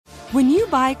When you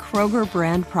buy Kroger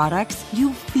brand products,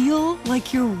 you feel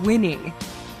like you're winning.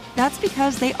 That's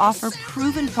because they offer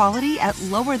proven quality at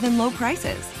lower than low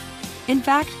prices. In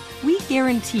fact, we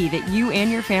guarantee that you and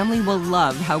your family will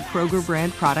love how Kroger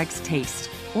brand products taste,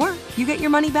 or you get your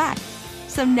money back.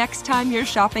 So next time you're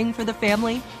shopping for the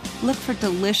family, look for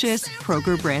delicious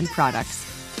Kroger brand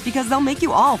products, because they'll make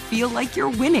you all feel like you're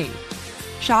winning.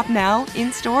 Shop now,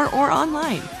 in-store, or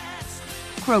online.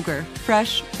 Kroger,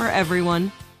 fresh for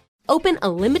everyone. Open a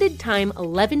limited-time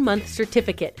 11-month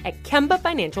certificate at Kemba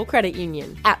Financial Credit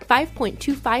Union. At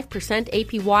 5.25%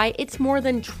 APY, it's more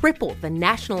than triple the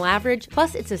national average,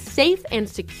 plus it's a safe and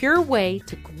secure way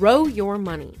to grow your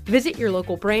money. Visit your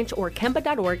local branch or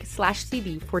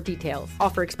kemba.org/CD for details.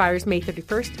 Offer expires May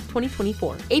 31st,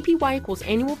 2024. APY equals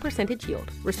annual percentage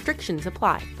yield. Restrictions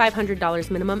apply.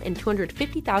 $500 minimum and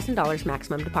 $250,000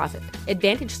 maximum deposit.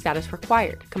 Advantage status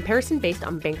required. Comparison based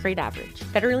on bank rate average.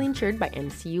 Federally insured by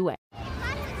NCUA.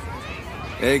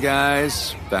 Hey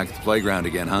guys, back at the playground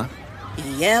again, huh?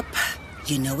 Yep.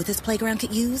 You know what this playground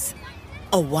could use?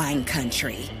 A wine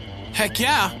country. Heck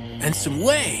yeah, and some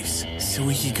waves so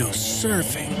we could go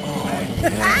surfing. Oh,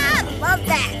 yeah. Love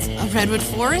that. A redwood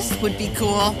forest would be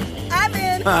cool. I'm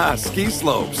in. Ski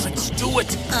slopes. Let's do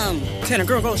it. Can a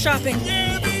girl go shopping?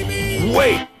 Yeah, baby.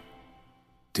 Wait!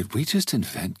 Did we just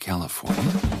invent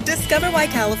California? Discover why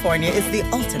California is the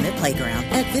ultimate playground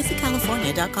at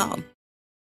visitcalifornia.com.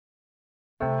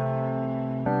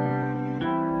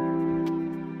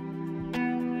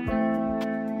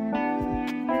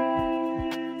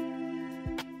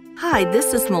 Hi,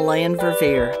 this is Malayan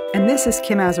Verveer. And this is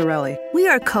Kim Azzarelli. We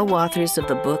are co-authors of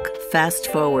the book Fast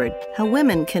Forward, How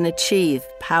Women Can Achieve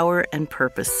Power and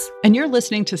Purpose. And you're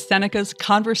listening to Seneca's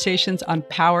Conversations on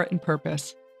Power and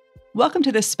Purpose. Welcome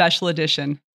to this special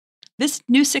edition. This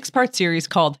new 6-part series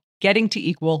called Getting to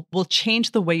Equal will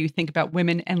change the way you think about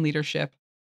women and leadership.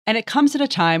 And it comes at a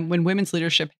time when women's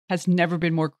leadership has never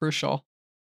been more crucial.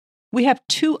 We have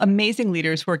 2 amazing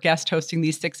leaders who are guest hosting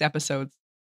these 6 episodes.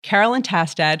 Carolyn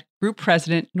Tastad, Group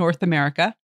President, North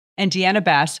America, and Deanna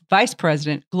Bass, Vice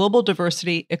President, Global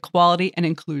Diversity, Equality, and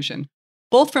Inclusion,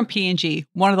 both from P&G,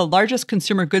 one of the largest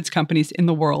consumer goods companies in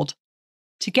the world.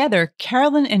 Together,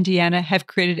 Carolyn and Deanna have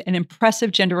created an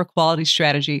impressive gender equality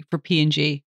strategy for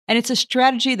P&G, and it's a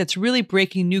strategy that's really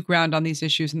breaking new ground on these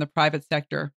issues in the private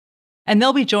sector. And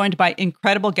they'll be joined by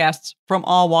incredible guests from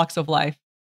all walks of life.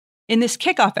 In this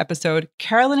kickoff episode,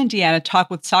 Carolyn and Deanna talk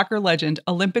with soccer legend,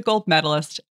 Olympic gold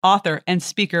medalist, author, and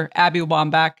speaker Abby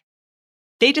Wambach.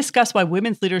 They discuss why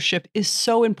women's leadership is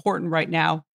so important right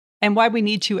now and why we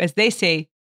need to, as they say,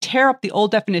 tear up the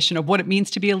old definition of what it means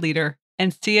to be a leader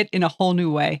and see it in a whole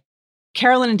new way.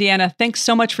 Carolyn and Deanna, thanks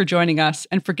so much for joining us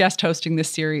and for guest hosting this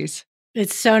series.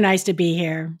 It's so nice to be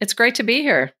here. It's great to be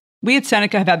here. We at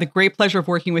Seneca have had the great pleasure of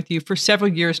working with you for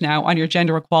several years now on your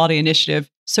gender equality initiative.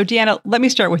 So Deanna, let me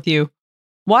start with you.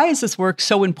 Why is this work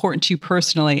so important to you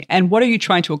personally, and what are you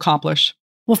trying to accomplish?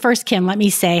 Well, first, Kim, let me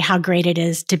say how great it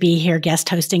is to be here guest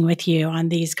hosting with you on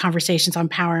these conversations on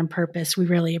power and purpose. We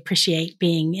really appreciate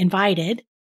being invited.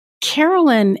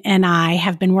 Carolyn and I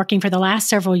have been working for the last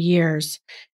several years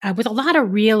with a lot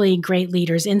of really great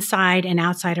leaders inside and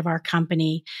outside of our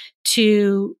company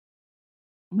to,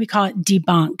 we call it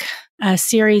debunk, a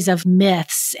series of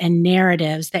myths and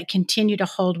narratives that continue to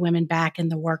hold women back in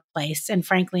the workplace and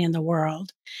frankly in the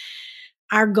world.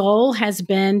 Our goal has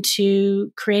been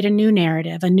to create a new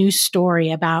narrative, a new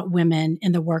story about women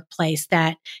in the workplace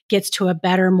that gets to a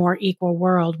better, more equal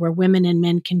world where women and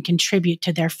men can contribute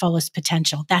to their fullest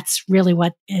potential. That's really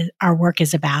what our work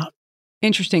is about.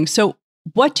 Interesting. So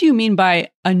what do you mean by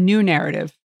a new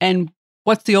narrative, and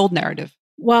what's the old narrative?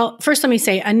 Well, first, let me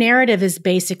say a narrative is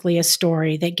basically a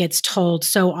story that gets told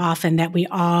so often that we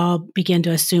all begin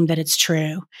to assume that it's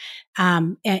true.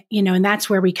 And that's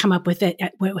where we come up with it,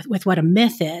 with what a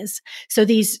myth is. So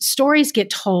these stories get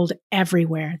told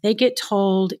everywhere. They get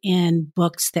told in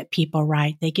books that people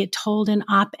write. They get told in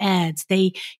op-eds.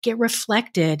 They get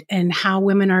reflected in how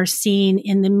women are seen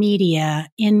in the media,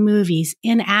 in movies,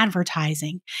 in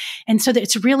advertising. And so that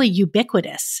it's really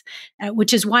ubiquitous,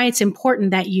 which is why it's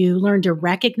important that you learn to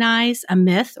recognize a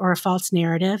myth or a false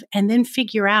narrative and then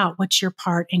figure out what's your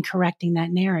part in correcting that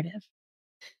narrative.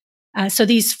 So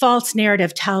these false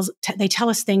narratives they tell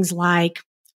us things like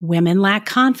women lack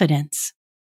confidence,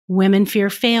 women fear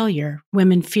failure,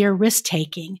 women fear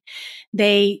risk-taking.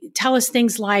 They tell us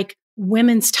things like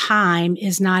women's time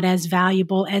is not as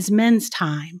valuable as men's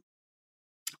time,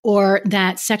 or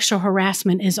that sexual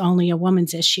harassment is only a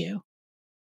woman's issue.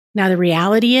 Now, the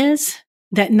reality is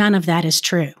that none of that is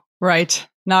true. Right.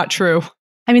 Not true.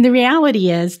 I mean, the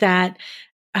reality is that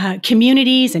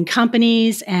communities and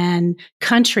companies and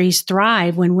countries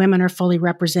thrive when women are fully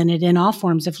represented in all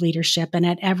forms of leadership and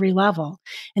at every level.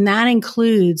 And that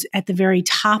includes at the very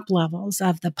top levels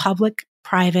of the public,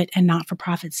 private, and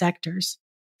not-for-profit sectors.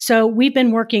 So we've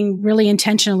been working really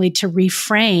intentionally to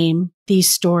reframe these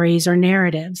stories or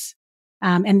narratives.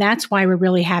 And that's why we're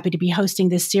really happy to be hosting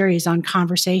this series on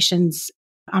conversations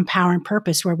on power and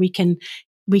purpose, where we can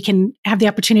have the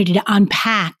opportunity to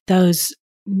unpack those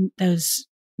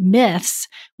myths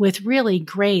with really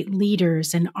great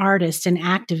leaders and artists and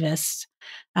activists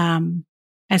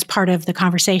as part of the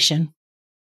conversation.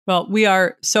 Well, we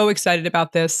are so excited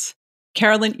about this.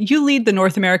 Carolyn, you lead the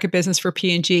North America business for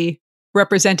P&G,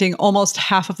 representing almost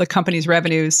half of the company's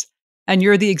revenues, and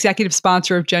you're the executive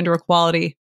sponsor of Gender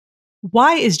Equality.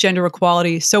 Why is gender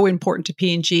equality so important to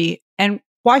P&G, and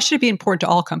why should it be important to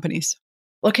all companies?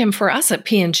 Well, Kim, for us at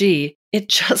P&G, it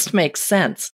just makes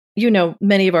sense. You know,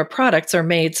 many of our products are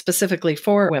made specifically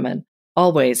for women.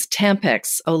 Always,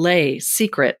 Tampax, Olay,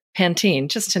 Secret, Pantene,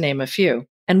 just to name a few.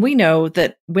 And we know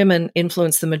that women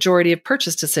influence the majority of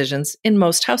purchase decisions in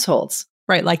most households.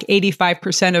 Right, like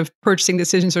 85% of purchasing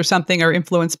decisions or something are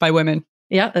influenced by women.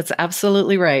 Yeah, that's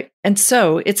absolutely right. And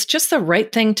so it's just the right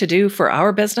thing to do for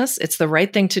our business. It's the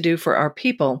right thing to do for our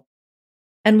people.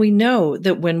 And we know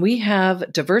that when we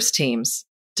have diverse teams,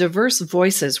 diverse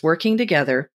voices working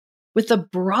together with the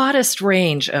broadest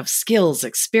range of skills,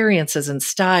 experiences, and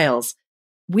styles,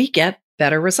 we get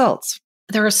better results.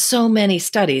 There are so many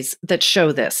studies that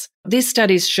show this. These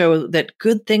studies show that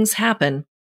good things happen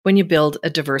when you build a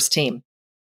diverse team.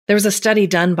 There was a study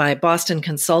done by Boston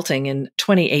Consulting in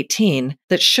 2018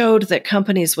 that showed that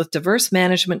companies with diverse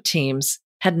management teams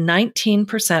had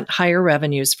 19% higher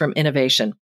revenues from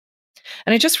innovation.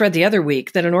 And I just read the other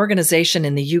week that an organization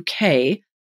in the UK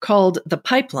called The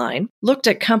Pipeline looked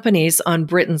at companies on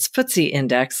Britain's FTSE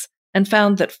index and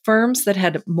found that firms that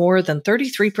had more than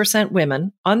 33%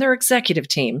 women on their executive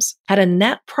teams had a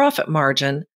net profit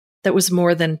margin that was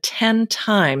more than 10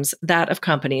 times that of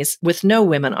companies with no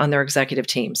women on their executive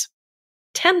teams.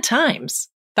 10 times.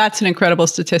 That's an incredible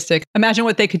statistic. Imagine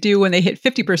what they could do when they hit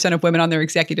 50% of women on their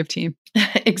executive team.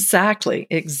 Exactly.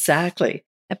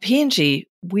 At P&G,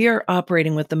 we are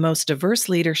operating with the most diverse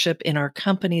leadership in our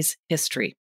company's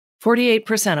history.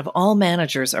 48% of all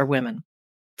managers are women.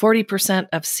 40%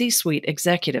 of C-suite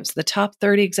executives, the top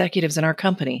 30 executives in our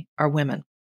company, are women.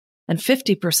 And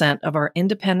 50% of our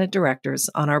independent directors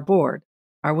on our board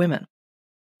are women.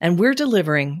 And we're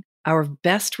delivering our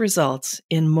best results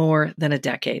in more than a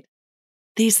decade.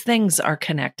 These things are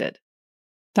connected.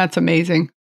 That's amazing.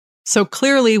 So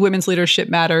clearly, women's leadership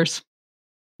matters.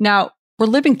 Now, we're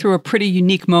living through a pretty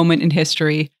unique moment in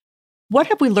history. What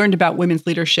have we learned about women's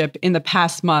leadership in the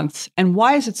past months, and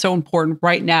why is it so important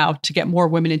right now to get more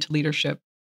women into leadership?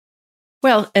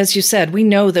 Well, as you said, we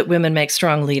know that women make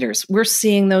strong leaders. We're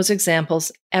seeing those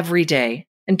examples every day.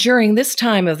 And during this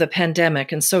time of the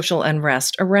pandemic and social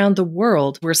unrest around the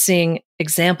world, we're seeing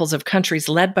examples of countries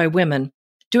led by women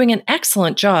doing an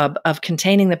excellent job of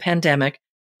containing the pandemic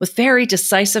with very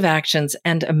decisive actions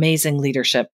and amazing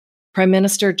leadership. Prime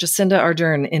Minister Jacinda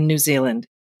Ardern in New Zealand,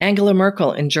 Angela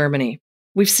Merkel in Germany.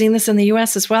 We've seen this in the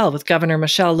U.S. as well with Governor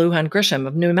Michelle Lujan Grisham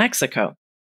of New Mexico.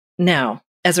 Now,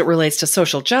 as it relates to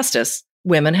social justice,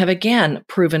 women have again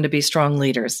proven to be strong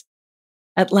leaders.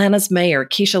 Atlanta's mayor,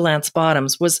 Keisha Lance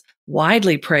Bottoms, was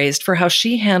widely praised for how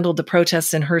she handled the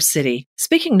protests in her city,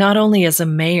 speaking not only as a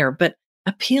mayor, but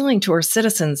appealing to her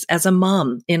citizens as a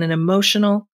mom in an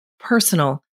emotional,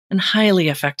 personal, and highly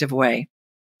effective way.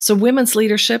 So women's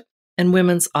leadership and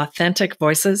women's authentic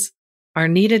voices are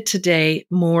needed today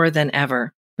more than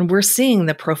ever, and we're seeing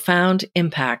the profound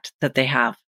impact that they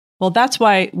have. Well, that's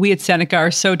why we at Seneca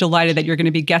are so delighted that you're going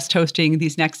to be guest hosting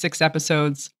these next 6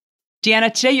 episodes.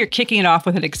 Deanna, today you're kicking it off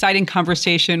with an exciting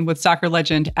conversation with soccer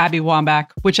legend Abby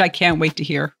Wambach, which I can't wait to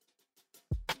hear.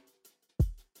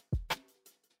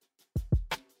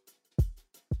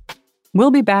 We'll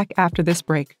be back after this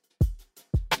break.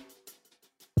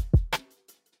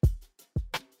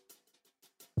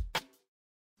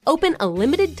 Open a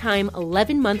limited-time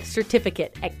 11-month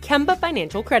certificate at Kemba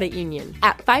Financial Credit Union.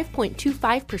 At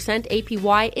 5.25%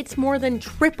 APY, it's more than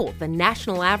triple the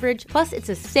national average, plus it's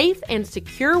a safe and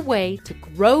secure way to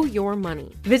grow your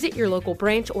money. Visit your local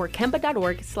branch or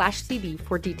kemba.org/cb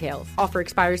for details. Offer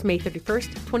expires May 31st,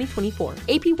 2024.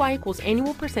 APY equals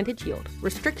annual percentage yield.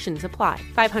 Restrictions apply.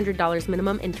 $500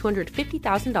 minimum and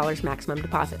 $250,000 maximum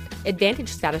deposit. Advantage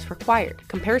status required.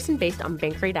 Comparison based on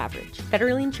bank rate average.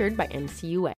 Federally insured by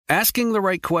NCUA. Asking the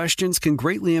right questions can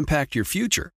greatly impact your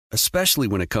future, especially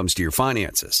when it comes to your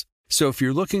finances. So if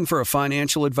you're looking for a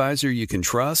financial advisor you can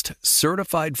trust,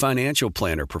 certified financial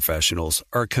planner professionals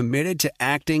are committed to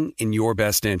acting in your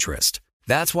best interest.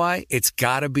 That's why it's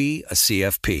got to be a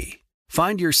CFP.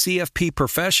 Find your CFP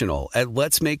professional at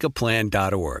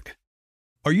letsmakeaplan.org.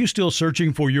 Are you still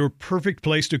searching for your perfect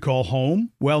place to call home?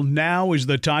 Well, now is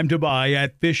the time to buy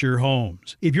at Fisher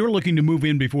Homes. If you're looking to move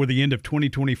in before the end of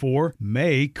 2024,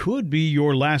 May could be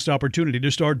your last opportunity to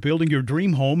start building your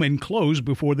dream home and close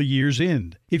before the year's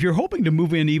end. If you're hoping to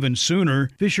move in even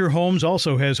sooner, Fisher Homes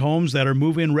also has homes that are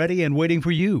move-in ready and waiting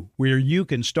for you, where you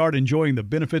can start enjoying the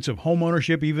benefits of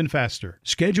homeownership even faster.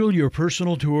 Schedule your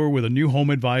personal tour with a new home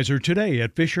advisor today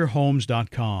at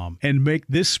FisherHomes.com and make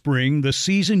this spring the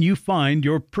season you find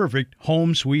your perfect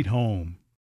home sweet home.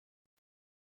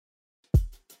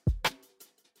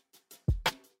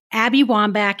 Abby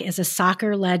Wambach is a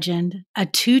soccer legend, a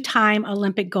two-time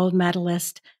Olympic gold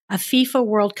medalist, a FIFA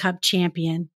World Cup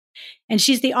champion, and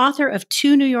she's the author of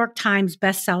 2 New York Times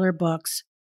bestseller books,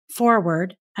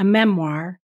 Forward, a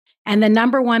memoir, and the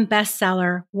 #1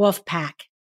 bestseller, Wolfpack,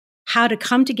 How to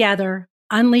Come Together,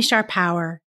 Unleash Our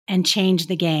Power, and Change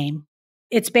the Game.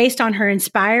 It's based on her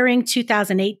inspiring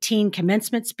 2018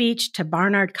 commencement speech to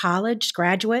Barnard College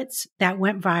graduates that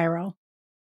went viral.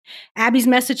 Abby's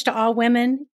message to all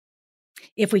women: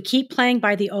 if we keep playing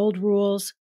by the old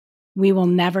rules, we will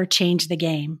never change the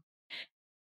game.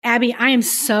 Abby, I am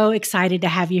so excited to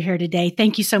have you here today.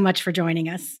 Thank you so much for joining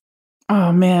us.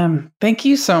 Oh, man. Thank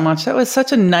you so much. That was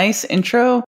such a nice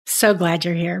intro. So glad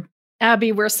you're here.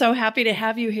 Abby, we're so happy to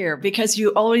have you here because you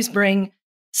always bring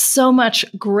so much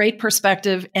great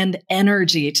perspective and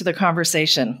energy to the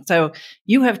conversation. So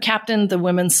you have captained the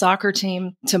women's soccer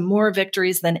team to more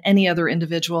victories than any other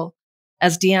individual.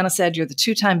 As Deanna said, you're the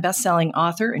 2-time best-selling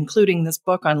author, including this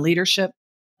book on leadership,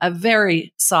 a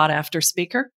very sought-after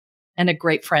speaker, and a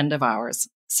great friend of ours.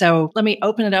 So let me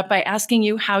open it up by asking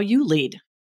you how you lead.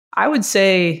 I would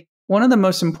say one of the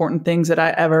most important things that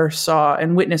I ever saw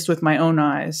and witnessed with my own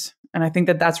eyes, and I think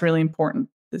that that's really important,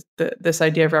 this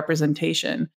idea of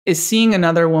representation, is seeing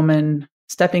another woman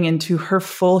stepping into her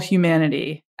full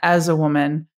humanity as a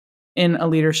woman in a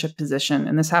leadership position.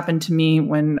 And this happened to me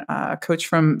when a coach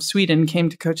from Sweden came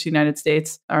to coach the United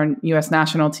States, our U.S.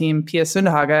 national team, Pia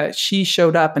Sundhage. She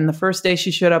showed up, and the first day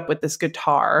she showed up with this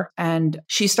guitar, and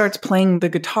she starts playing the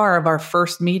guitar of our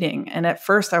first meeting. And at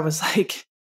first I was like,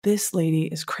 this lady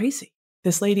is crazy.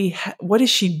 This lady, what is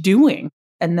she doing?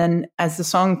 And then as the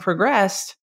song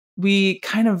progressed, we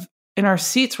kind of, in our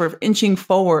seats, were inching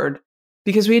forward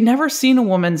because we had never seen a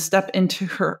woman step into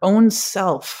her own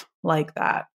self like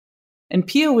that. And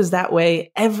Pia was that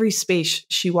way every space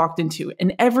she walked into.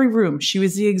 In every room, she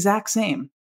was the exact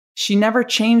same. She never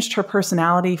changed her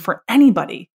personality for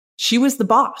anybody. She was the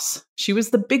boss. She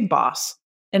was the big boss.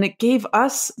 And it gave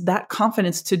us that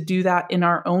confidence to do that in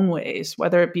our own ways,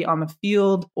 whether it be on the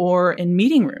field or in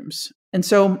meeting rooms. And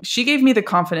so she gave me the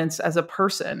confidence as a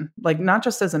person, like not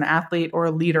just as an athlete or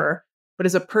a leader, but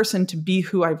as a person to be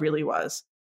who I really was.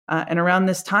 And around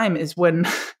this time is when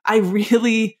I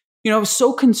really, I was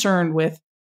so concerned with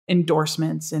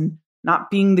endorsements and not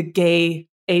being the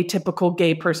atypical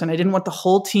gay person. I didn't want the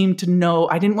whole team to know.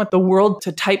 I didn't want the world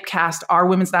to typecast our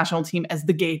women's national team as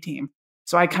the gay team.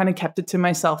 So I kind of kept it to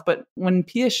myself. But when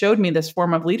Pia showed me this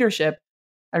form of leadership,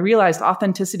 I realized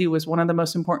authenticity was one of the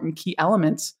most important key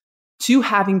elements to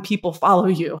having people follow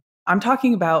you. I'm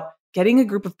talking about getting a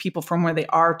group of people from where they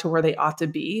are to where they ought to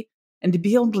be. And to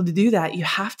be able to do that, you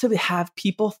have to have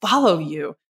people follow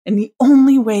you. And the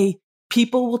only way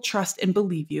people will trust and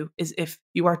believe you is if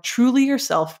you are truly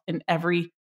yourself in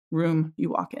every room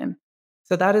you walk in.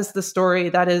 So that is the story.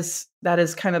 That is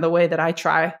kind of the way that I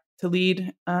try to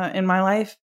lead in my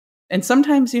life. And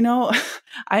sometimes, I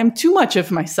am too much of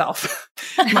myself,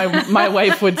 my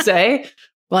wife would say.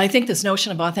 Well, I think this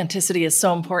notion of authenticity is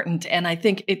so important. And I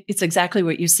think it's exactly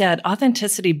what you said.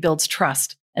 Authenticity builds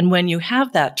trust. And when you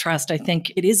have that trust, I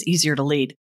think it is easier to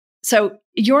lead. So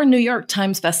your New York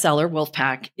Times bestseller,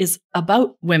 Wolfpack, is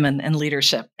about women and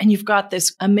leadership. And you've got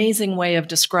this amazing way of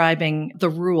describing the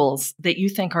rules that you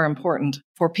think are important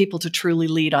for people to truly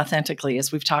lead authentically,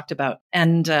 as we've talked about.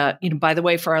 And, by the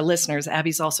way, for our listeners,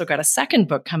 Abby's also got a second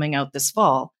book coming out this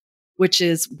fall, which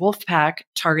is Wolfpack,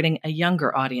 targeting a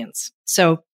younger audience.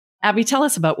 So, Abby, tell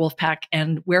us about Wolfpack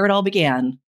and where it all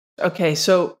began. Okay,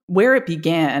 so where it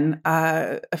began,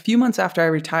 a few months after I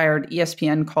retired,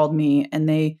 ESPN called me and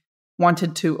they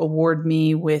wanted to award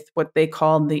me with what they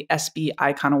called the ESPY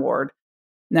Icon Award.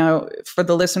 Now, for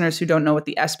the listeners who don't know what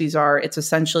the ESPYs are, it's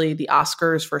essentially the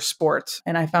Oscars for sports.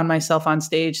 And I found myself on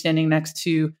stage standing next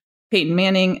to Peyton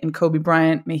Manning and Kobe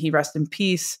Bryant, may he rest in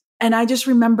peace. And I just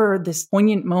remember this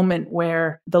poignant moment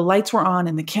where the lights were on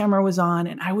and the camera was on.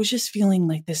 And I was just feeling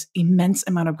like this immense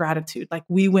amount of gratitude. Like,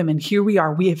 we women, here we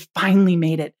are. We have finally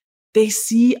made it. They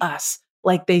see us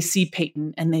like they see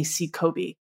Peyton and they see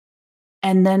Kobe.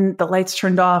 And then the lights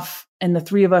turned off and the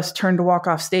three of us turned to walk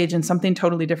off stage and something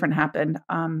totally different happened.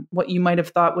 What you might have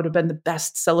thought would have been the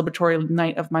best celebratory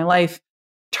night of my life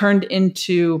turned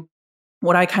into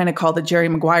what I kind of call the Jerry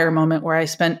Maguire moment, where I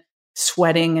spent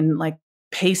sweating and like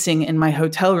pacing in my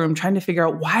hotel room trying to figure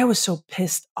out why I was so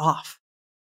pissed off.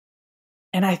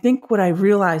 And I think what I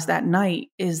realized that night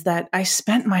is that I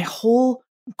spent my whole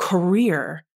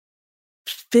career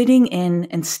fitting in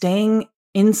and staying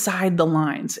inside the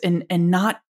lines and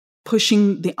not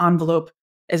pushing the envelope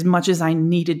as much as I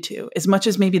needed to, as much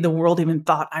as maybe the world even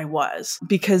thought I was,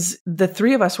 because the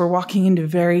three of us were walking into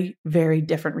very, very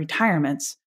different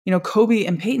retirements. You know, Kobe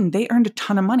and Peyton, they earned a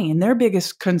ton of money, and their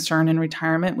biggest concern in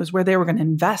retirement was where they were going to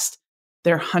invest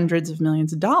their hundreds of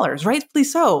millions of dollars. Rightfully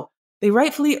so. They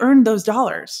rightfully earned those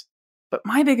dollars. But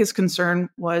my biggest concern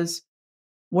was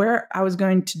where I was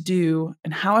going to do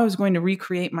and how I was going to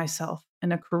recreate myself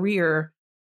in a career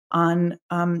on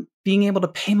being able to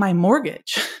pay my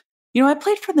mortgage. You know, I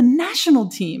played for the national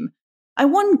team. I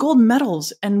won gold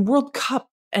medals and World Cup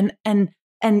and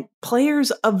players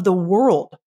of the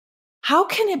world. How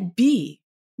can it be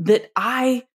that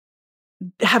I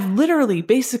have literally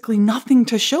basically nothing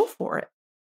to show for it?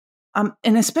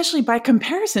 And especially by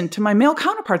comparison to my male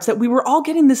counterparts, that we were all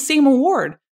getting the same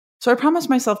award. So I promised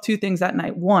myself two things that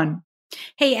night. One,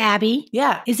 hey, Abby.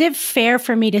 Yeah. Is it fair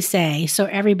for me to say, so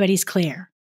everybody's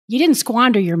clear, you didn't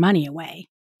squander your money away.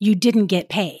 You didn't get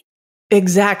paid.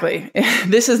 Exactly.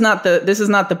 This is not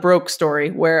the broke story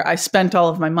where I spent all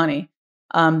of my money.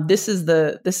 This is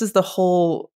the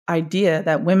whole idea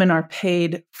that women are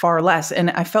paid far less. And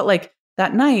I felt like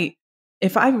that night,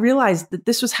 if I realized that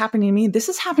this was happening to me, this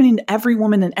is happening to every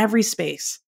woman in every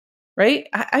space, right?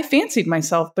 I fancied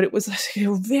myself, but it was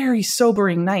a very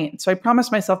sobering night. So I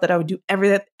promised myself that I would do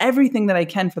everything that I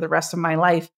can for the rest of my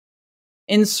life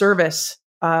in service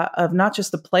of not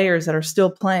just the players that are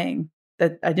still playing,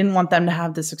 that I didn't want them to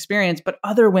have this experience, but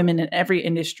other women in every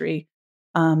industry.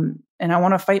 And I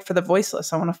want to fight for the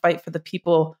voiceless. I want to fight for the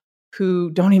people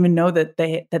who don't even know that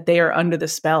they are under the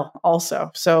spell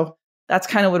also. So that's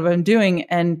kind of what I'm doing.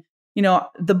 And, you know,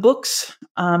 the books,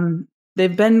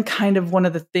 they've been kind of one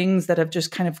of the things that have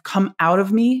just kind of come out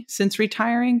of me since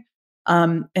retiring.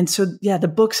 And so, yeah, the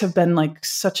books have been like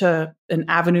such an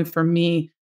avenue for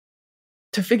me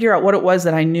to figure out what it was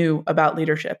that I knew about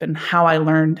leadership and how I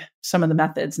learned some of the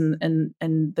methods and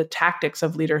the tactics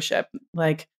of leadership,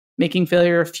 like making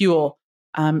failure a fuel,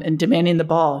 and demanding the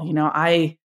ball. You know,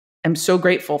 I am so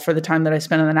grateful for the time that I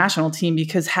spent on the national team,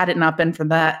 because had it not been for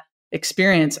that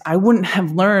experience, I wouldn't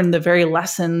have learned the very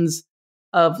lessons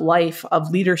of life, of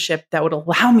leadership, that would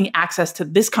allow me access to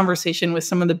this conversation with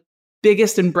some of the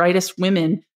biggest and brightest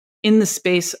women in the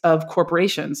space of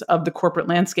corporations, of the corporate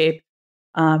landscape,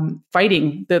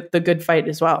 fighting the good fight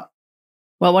as well.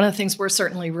 Well, one of the things we're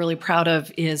certainly really proud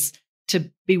of is to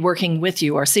be working with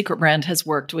you. Our secret brand has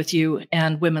worked with you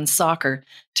and women's soccer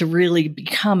to really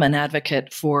become an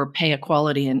advocate for pay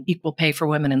equality and equal pay for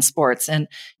women in sports. And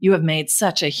you have made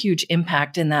such a huge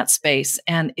impact in that space.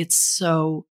 And it's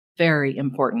so very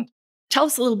important. Tell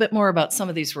us a little bit more about some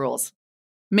of these rules.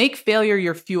 Make failure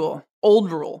your fuel.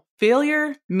 Old rule.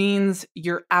 Failure means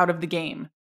you're out of the game.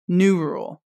 New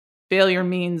rule. Failure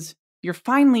means you're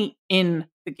finally in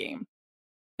the game.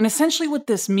 And essentially what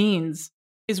this means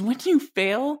is when you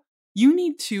fail, you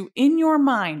need to, in your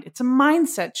mind, it's a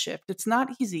mindset shift. It's not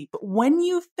easy, but when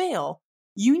you fail,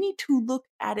 you need to look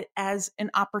at it as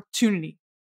an opportunity,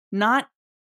 not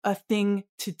a thing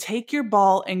to take your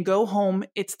ball and go home.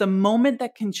 It's the moment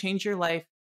that can change your life.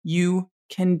 You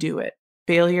can do it.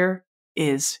 Failure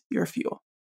is your fuel.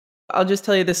 I'll just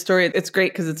tell you this story. It's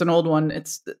great because it's an old one.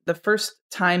 It's the first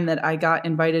time that I got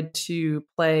invited to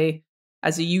play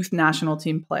as a youth national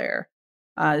team player.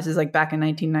 This is like back in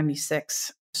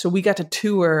 1996. So we got to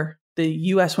tour the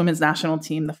U.S. women's national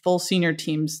team, the full senior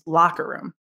team's locker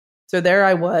room. So there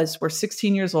I was, we're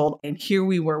 16 years old, and here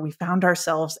we were. We found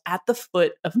ourselves at the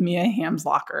foot of Mia Hamm's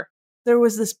locker. There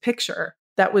was this picture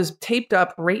that was taped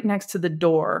up right next to the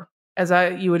door, as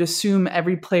you would assume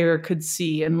every player could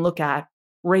see and look at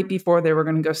right before they were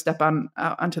going to go step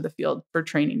onto the field for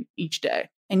training each day.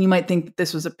 And you might think that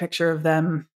this was a picture of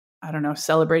them, I don't know,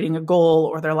 celebrating a goal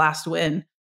or their last win.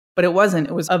 But it wasn't.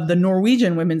 It was of the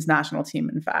Norwegian women's national team,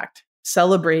 in fact,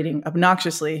 celebrating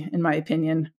obnoxiously, in my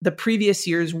opinion, the previous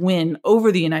year's win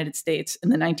over the United States in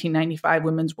the 1995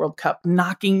 Women's World Cup,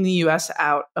 knocking the U.S.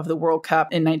 out of the World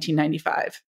Cup in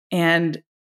 1995. And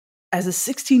as a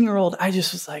 16-year-old, I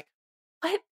just was like,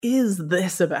 what is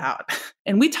this about?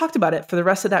 And we talked about it for the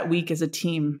rest of that week as a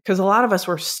team, because a lot of us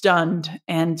were stunned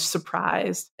and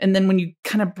surprised. And then when you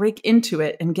kind of break into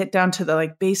it and get down to the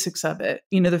like basics of it,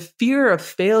 the fear of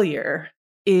failure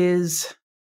is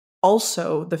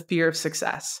also the fear of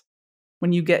success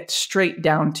when you get straight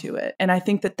down to it. And I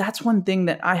think that that's one thing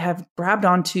that I have grabbed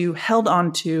onto, held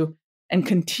onto, and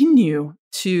continue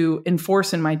to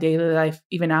enforce in my daily life,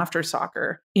 even after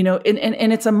soccer, and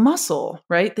it's a muscle,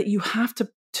 right? That you have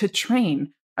to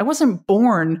train. I wasn't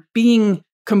born being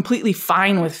completely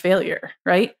fine with failure,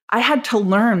 right? I had to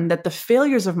learn that the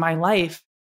failures of my life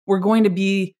were going to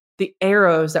be the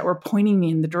arrows that were pointing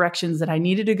me in the directions that I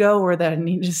needed to go or that I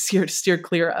needed to steer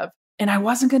clear of. And I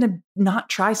wasn't going to not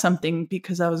try something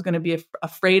because I was going to be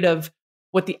afraid of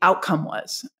what the outcome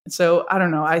was. So I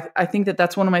don't know. I think that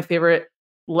that's one of my favorite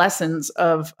lessons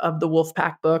of the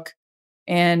Wolfpack book.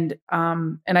 And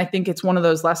I think it's one of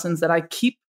those lessons that I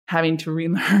keep having to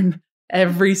relearn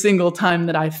every single time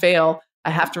that I fail.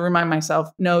 I have to remind myself,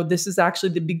 no, this is actually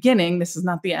the beginning. This is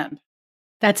not the end.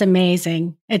 That's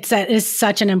amazing. It is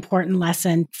such an important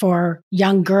lesson for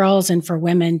young girls and for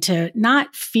women to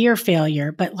not fear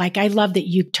failure, but like, I love that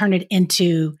you turn it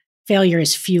into failure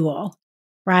as fuel,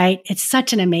 right? It's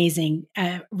such an amazing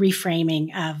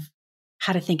reframing of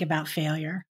how to think about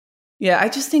failure. Yeah, I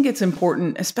just think it's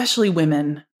important, especially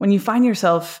women, when you find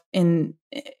yourself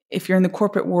if you're in the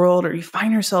corporate world or you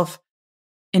find yourself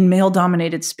in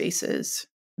male-dominated spaces,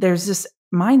 there's this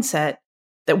mindset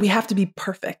that we have to be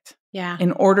perfect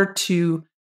in order to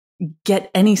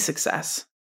get any success,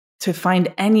 to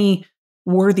find any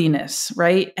worthiness,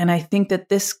 right? And I think that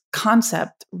this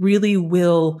concept really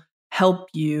will help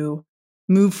you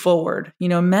move forward.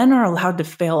 Men are allowed to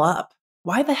fail up.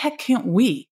 Why the heck can't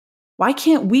we? Why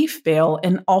can't we fail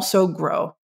and also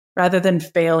grow rather than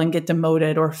fail and get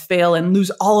demoted or fail and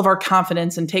lose all of our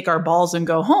confidence and take our balls and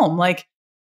go home? Like,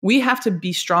 we have to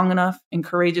be strong enough and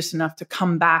courageous enough to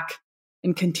come back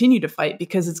and continue to fight,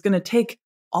 because it's going to take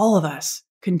all of us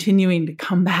continuing to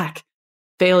come back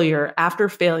failure after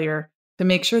failure to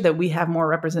make sure that we have more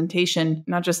representation,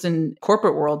 not just in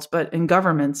corporate worlds, but in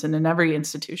governments and in every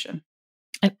institution.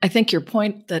 I think your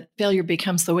point that failure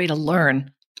becomes the way to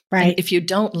learn. Right. And if you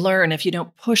don't learn, if you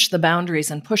don't push the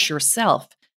boundaries and push yourself,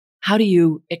 how do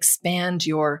you expand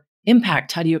your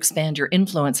impact? How do you expand your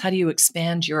influence? How do you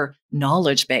expand your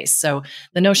knowledge base? So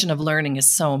the notion of learning is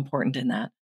so important in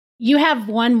that. You have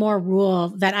one more rule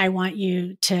that I want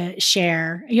you to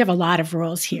share. You have a lot of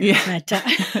rules here,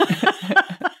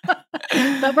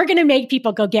 but we're going to make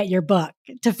people go get your book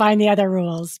to find the other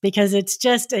rules, because it's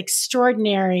just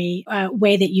extraordinary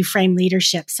way that you frame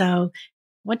leadership. So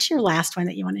what's your last one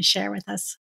that you want to share with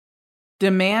us?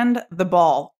 Demand the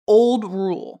ball. Old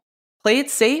rule. Play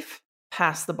it safe,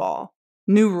 pass the ball.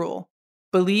 New rule.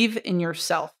 Believe in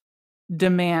yourself.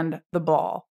 Demand the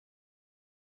ball.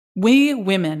 We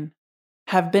women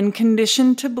have been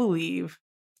conditioned to believe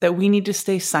that we need to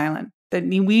stay silent, that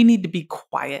we need to be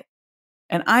quiet.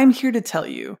 And I'm here to tell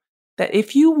you that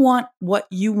if you want what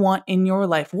you want in your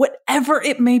life, whatever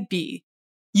it may be,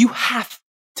 you have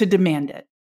to demand it.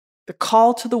 The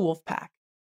call to the Wolfpack.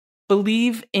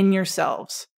 Believe in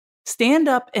yourselves. Stand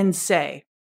up and say,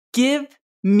 give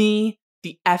me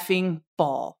the effing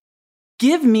ball.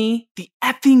 Give me the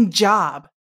effing job.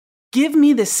 Give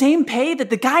me the same pay that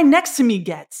the guy next to me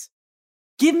gets.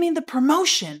 Give me the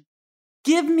promotion.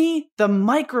 Give me the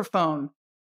microphone.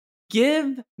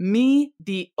 Give me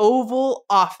the Oval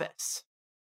Office.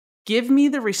 Give me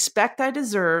the respect I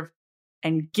deserve,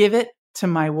 and give it to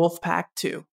my Wolfpack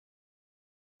too.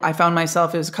 I found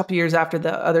myself, it was a couple years after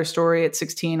the other story at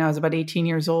 16. I was about 18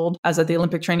 years old. I was at the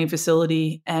Olympic training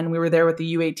facility, and we were there with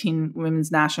the U18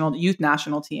 women's youth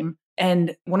national team.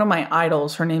 And one of my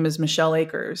idols, her name is Michelle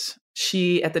Akers.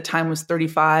 She, at the time, was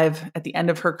 35 at the end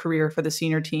of her career for the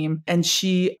senior team. And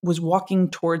she was walking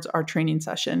towards our training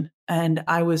session. And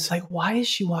I was like, why is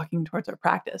she walking towards our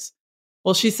practice?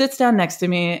 Well, she sits down next to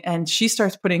me and she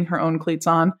starts putting her own cleats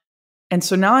on. And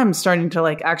so now I'm starting to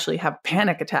actually have a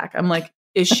panic attack. I'm like,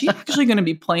 is she actually going to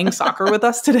be playing soccer with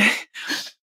us today?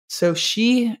 So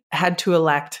she had to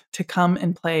elect to come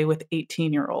and play with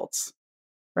 18-year-olds.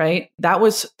 Right? That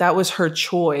was her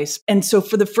choice. And so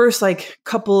for the first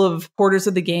couple of quarters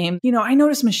of the game, I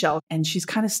noticed Michelle, and she's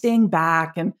kind of staying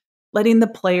back and letting the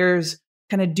players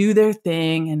kind of do their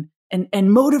thing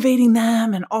and motivating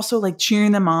them, and also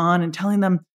cheering them on and telling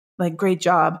them great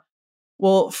job.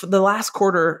 Well, for the last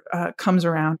quarter comes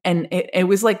around, and it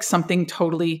was like something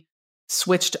totally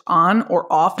switched on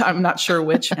or off. I'm not sure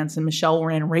which. And Michelle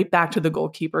ran right back to the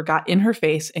goalkeeper, got in her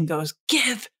face and goes,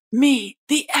 give me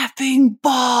the effing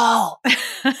ball.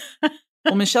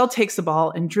 Well, Michelle takes the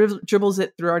ball and dribbles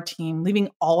it through our team,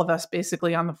 leaving all of us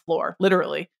basically on the floor,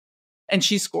 literally. And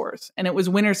she scores. And it was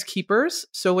winners keepers.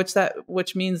 So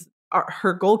which means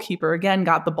her goalkeeper, again,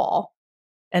 got the ball.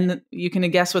 And you can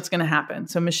guess what's going to happen.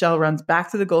 So Michelle runs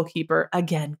back to the goalkeeper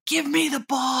again. Give me the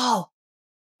ball.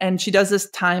 And she does this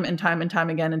time and time and time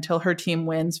again until her team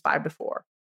wins 5-4,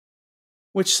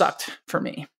 which sucked for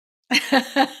me.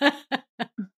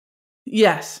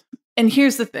 Yes. And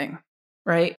here's the thing,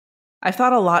 right? I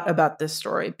thought a lot about this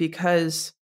story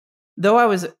because though I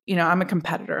was, I'm a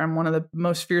competitor. I'm one of the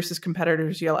most fiercest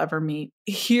competitors you'll ever meet.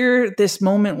 Here, this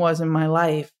moment was in my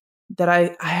life that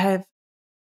I have,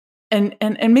 and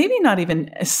maybe not even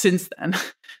since then,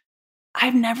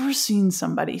 I've never seen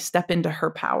somebody step into her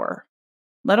power,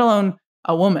 let alone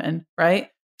a woman, right?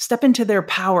 Step into their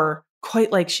power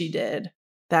quite like she did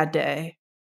that day.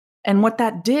 And what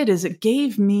that did is it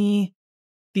gave me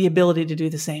the ability to do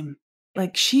the same.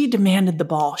 Like, she demanded the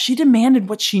ball. She demanded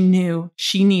what she knew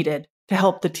she needed to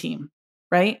help the team,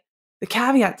 right? The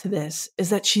caveat to this is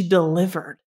that she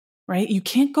delivered, right? You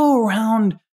can't go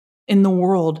around in the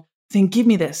world saying, give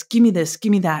me this, give me this,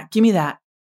 give me that,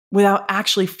 without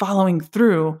actually following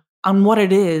through on what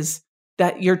it is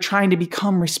that you're trying to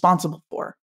become responsible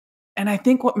for. And I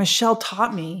think what Michelle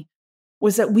taught me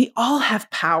was that we all have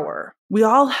power. We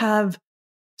all have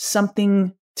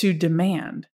something to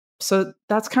demand. So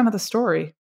that's kind of the story.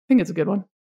 I think it's a good one.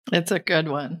 It's a good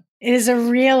one. It is a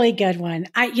really good one.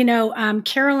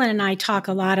 Carolyn and I talk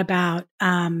a lot about,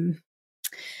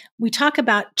 we talk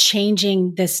about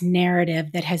changing this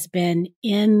narrative that has been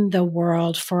in the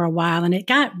world for a while, and it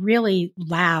got really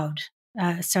loud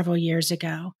several years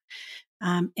ago.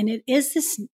 And it is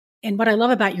this, and what I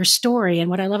love about your story and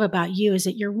what I love about you is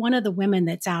that you're one of the women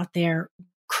that's out there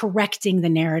correcting the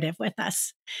narrative with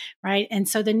us, right? And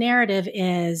so the narrative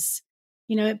is,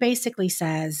 it basically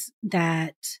says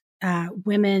that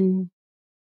women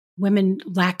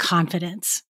lack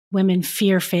confidence, women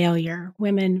fear failure,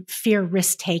 women fear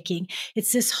risk taking.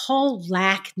 It's this whole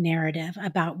lack narrative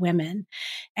about women.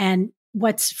 And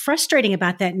what's frustrating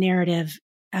about that narrative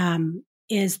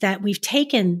is that we've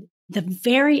taken the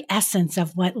very essence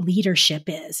of what leadership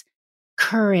is: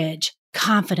 courage,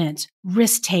 confidence,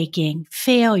 risk-taking,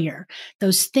 failure,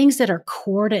 those things that are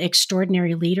core to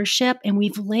extraordinary leadership, and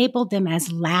we've labeled them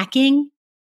as lacking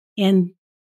in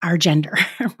our gender,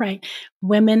 right?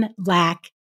 Women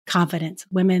lack confidence.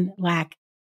 Women lack,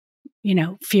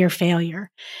 fear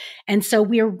failure. And so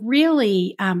we're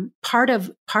really part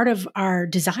of our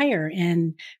desire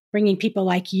in bringing people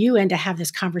like you in to have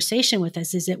this conversation with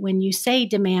us is that when you say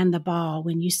demand the ball,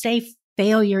 when you say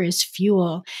failure is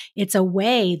fuel, it's a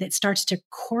way that starts to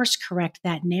course correct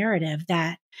that narrative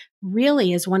that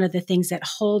really is one of the things that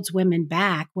holds women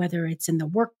back, whether it's in the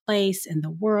workplace, in the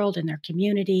world, in their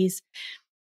communities.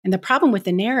 And the problem with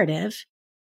the narrative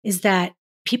is that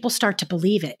people start to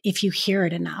believe it if you hear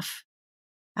it enough.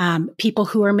 People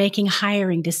who are making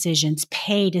hiring decisions,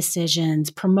 pay decisions,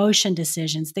 promotion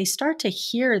decisions, they start to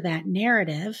hear that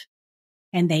narrative,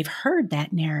 and they've heard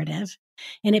that narrative,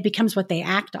 and it becomes what they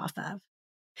act off of.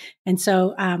 And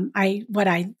so what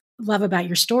I love about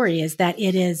your story is that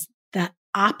it is the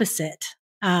opposite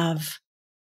of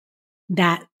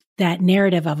that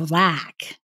narrative of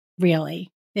lack,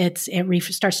 really. It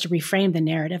starts to reframe the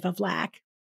narrative of lack.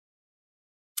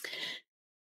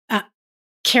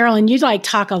 Carolyn, you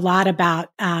talk a lot about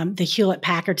the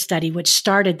Hewlett-Packard study, which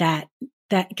started that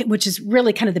which is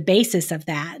really kind of the basis of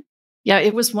that. Yeah,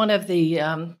 it was one of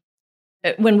the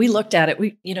when we looked at it,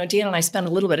 Deanna and I spent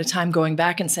a little bit of time going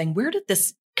back and saying, where did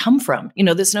this come from?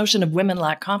 This notion of women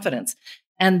lack confidence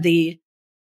and the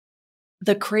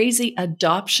crazy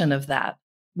adoption of that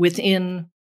within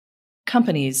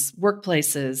companies,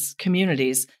 workplaces,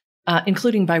 communities,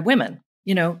 including by women.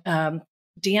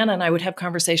 Deanna and I would have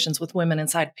conversations with women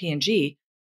inside P&G,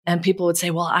 and people would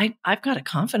say, well, I've got a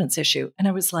confidence issue. And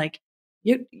I was like,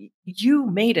 you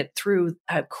made it through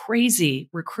a crazy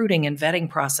recruiting and vetting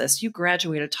process. You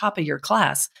graduated top of your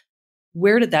class.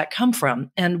 Where did that come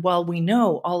from? And while we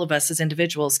know all of us as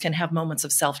individuals can have moments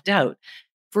of self-doubt,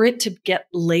 for it to get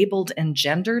labeled and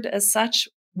gendered as such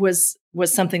was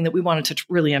something that we wanted to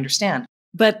really understand.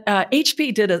 But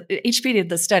HP did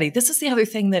the study. This is the other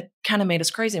thing that kind of made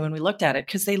us crazy when we looked at it,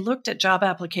 because they looked at job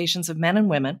applications of men and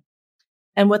women.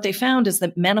 And what they found is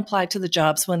that men applied to the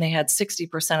jobs when they had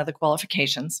 60% of the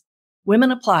qualifications. Women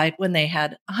applied when they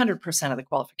had 100% of the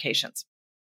qualifications.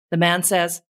 The man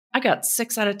says, I got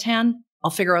 6 out of 10.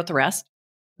 I'll figure out the rest.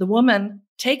 The woman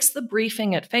takes the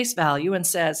briefing at face value and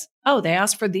says, oh, they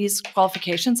asked for these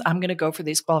qualifications. I'm going to go for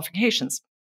these qualifications.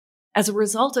 As a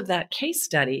result of that case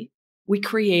study, we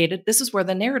created, this is where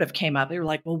the narrative came up. They were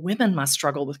like, well, women must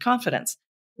struggle with confidence.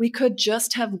 We could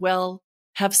just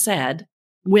have said,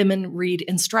 women read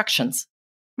instructions.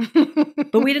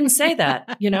 But we didn't say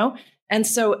that, And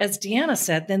so as Deanna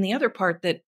said, then the other part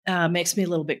that makes me a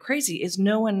little bit crazy is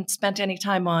no one spent any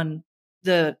time on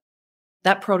that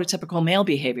prototypical male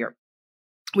behavior.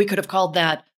 We could have called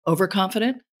that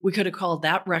overconfident. We could have called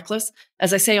that reckless.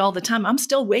 As I say all the time, I'm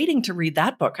still waiting to read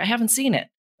that book. I haven't seen it,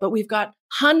 but we've got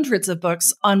hundreds of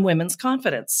books on women's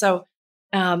confidence. So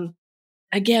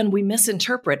again, we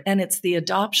misinterpret, and it's the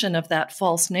adoption of that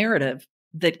false narrative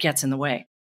that gets in the way.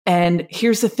 And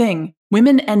here's the thing,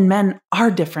 women and men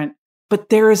are different, but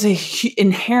there is a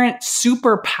inherent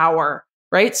superpower,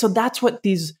 right? So that's what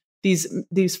these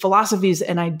philosophies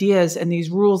and ideas and these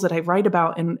rules that I write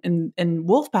about in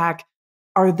Wolfpack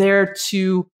are there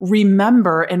to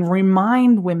remember and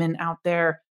remind women out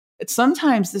there that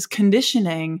sometimes this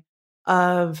conditioning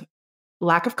of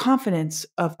lack of confidence,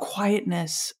 of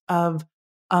quietness, of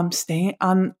stay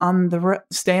on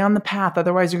the path,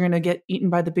 otherwise you're going to get eaten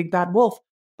by the big bad wolf.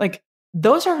 Like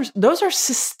those are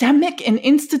systemic and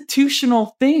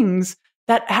institutional things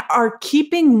that are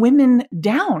keeping women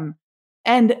down.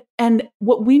 And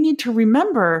what we need to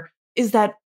remember is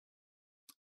that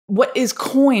what is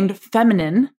coined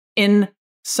feminine in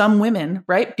some women,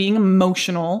 right? Being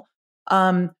emotional,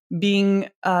 being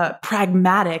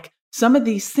pragmatic, some of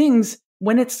these things,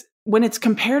 when it's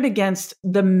compared against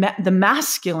the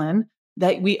masculine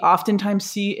that we oftentimes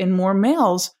see in more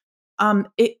males,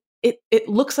 it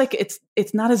looks like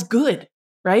it's not as good,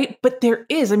 right? But there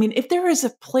is, if there is a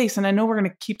place, and I know we're going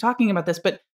to keep talking about this,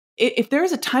 but if there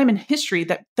is a time in history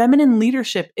that feminine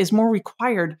leadership is more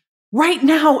required, right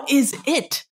now is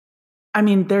it.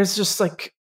 There's just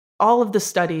like all of the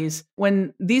studies,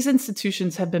 when these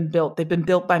institutions have been built, they've been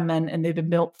built by men and they've been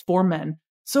built for men.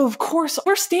 So of course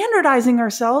we're standardizing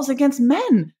ourselves against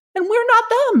men, and we're not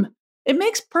them. It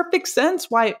makes perfect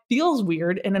sense why it feels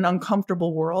weird in an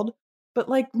uncomfortable world. But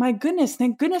like, my goodness,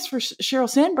 thank goodness for Sheryl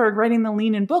Sandberg writing the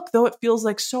Lean In book, though it feels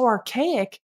like so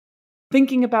archaic,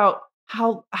 thinking about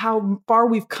how far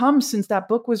we've come since that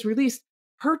book was released.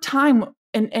 Her time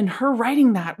and her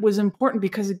writing that was important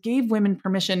because it gave women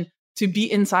permission to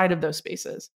be inside of those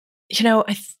spaces.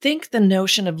 I think the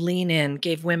notion of lean in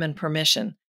gave women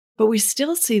permission, but we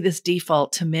still see this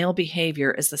default to male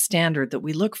behavior as the standard that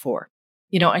we look for.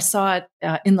 I saw it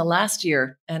in the last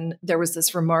year, and there was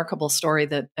this remarkable story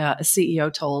that a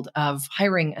CEO told of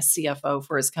hiring a CFO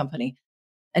for his company.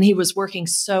 And he was working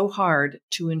so hard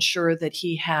to ensure that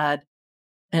he had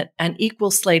an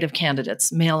equal slate of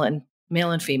candidates, male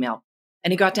and female.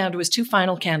 And he got down to his two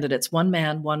final candidates, one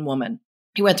man, one woman.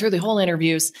 He went through the whole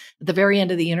interviews. At the very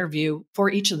end of the interview, for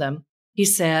each of them, he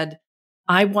said,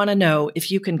 I want to know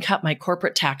if you can cut my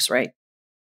corporate tax rate.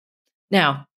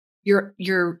 Now,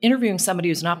 you're interviewing somebody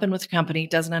who's not been with the company,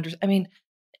 doesn't understand.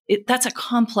 That's a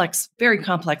complex, very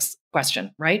complex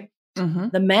question, right? Mm-hmm.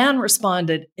 The man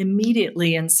responded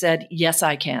immediately and said, yes,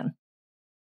 I can.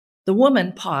 The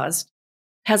woman paused,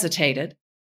 hesitated,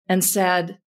 and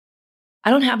said, I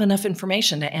don't have enough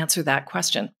information to answer that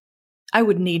question. I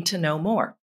would need to know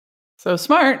more. So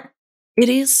smart. It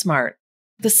is smart.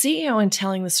 The CEO, in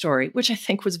telling the story, which I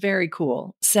think was very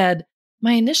cool, said,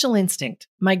 my initial instinct,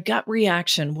 my gut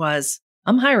reaction was,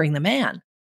 I'm hiring the man.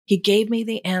 He gave me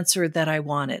the answer that I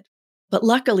wanted. But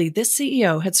luckily, this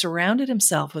CEO had surrounded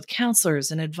himself with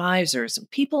counselors and advisors and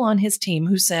people on his team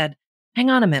who said, hang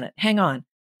on a minute, hang on.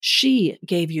 She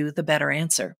gave you the better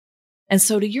answer. And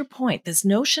so to your point, this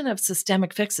notion of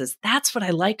systemic fixes, that's what I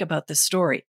like about this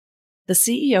story. The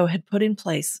CEO had put in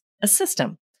place a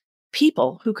system,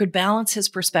 people who could balance his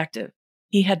perspective.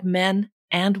 He had men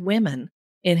and women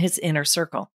in his inner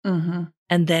circle. Mm-hmm.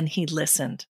 And then he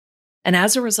listened. And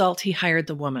as a result, he hired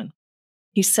the woman.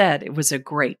 He said it was a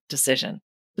great decision.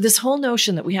 But this whole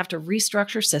notion that we have to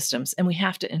restructure systems and we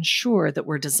have to ensure that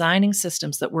we're designing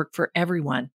systems that work for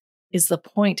everyone is the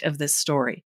point of this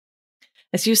story.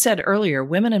 As you said earlier,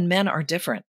 women and men are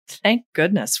different. Thank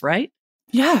goodness, right?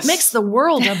 Yes. It makes the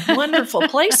world a wonderful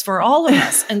place for all of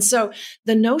us. And so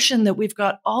the notion that we've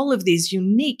got all of these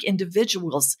unique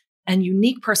individuals and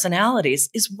unique personalities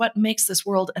is what makes this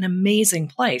world an amazing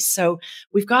place. So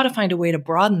we've got to find a way to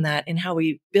broaden that in how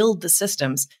we build the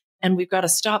systems. And we've got to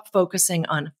stop focusing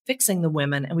on fixing the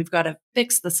women, and we've got to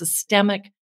fix the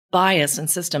systemic bias and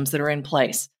systems that are in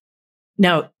place.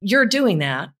 Now, you're doing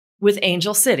that with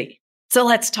Angel City. So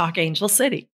let's talk Angel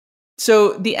City.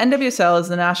 So the NWSL is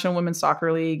the National Women's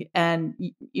Soccer League, and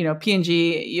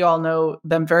P&G, you all know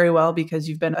them very well because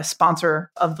you've been a sponsor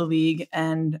of the league,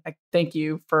 and I thank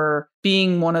you for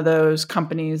being one of those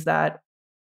companies that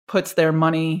puts their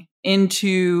money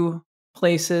into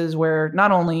places where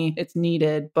not only it's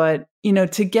needed, but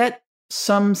to get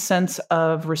some sense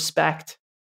of respect,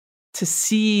 to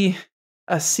see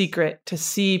a secret, to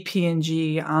see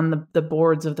P&G on the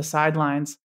boards of the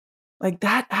sidelines. Like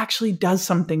that actually does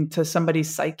something to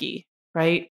somebody's psyche,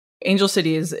 right? Angel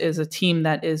City is a team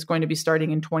that is going to be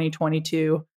starting in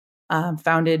 2022,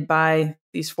 founded by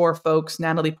these 4 folks.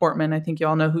 Natalie Portman, I think you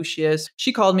all know who she is.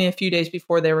 She called me a few days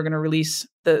before they were going to release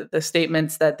the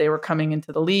statements that they were coming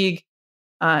into the league.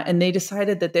 And they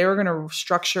decided that they were going to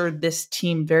structure this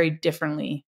team very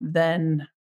differently than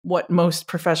what most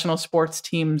professional sports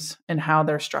teams and how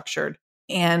they're structured.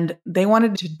 And they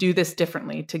wanted to do this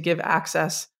differently, to give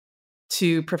access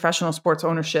to professional sports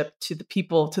ownership to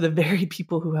the very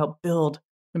people who helped build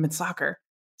women's soccer.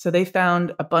 So they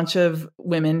found a bunch of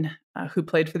women who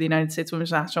played for the United States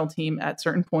women's national team at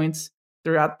certain points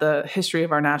throughout the history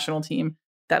of our national team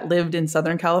that lived in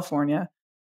Southern California.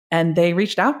 And they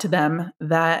reached out to them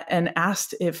and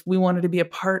asked if we wanted to be a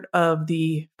part of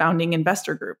the founding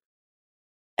investor group.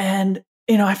 And,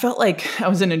 I felt like I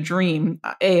was in a dream.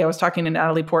 I was talking to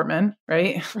Natalie Portman,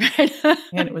 right? Right.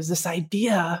 And it was this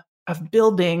idea of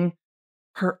building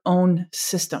her own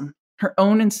system, her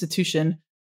own institution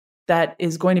that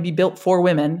is going to be built for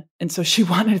women. And so she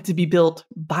wanted it to be built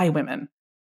by women.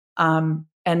 And,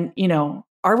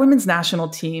 our women's national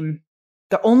team,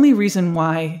 the only reason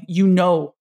why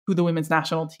who the women's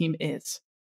national team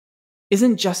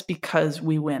isn't just because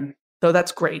we win, though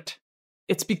that's great.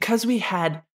 It's because we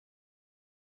had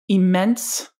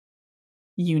immense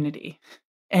unity.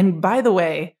 And by the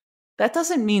way, that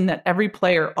doesn't mean that every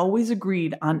player always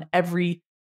agreed on every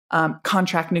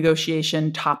contract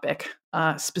negotiation topic,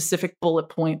 specific bullet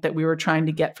point that we were trying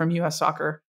to get from U.S.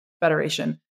 Soccer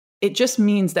Federation. It just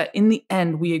means that in the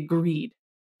end, we agreed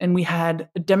and we had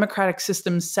a democratic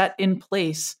system set in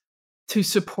place to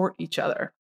support each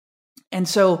other. And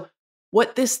so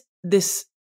what this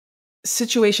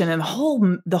situation and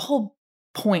the whole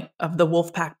point of the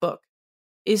Wolfpack book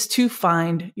is to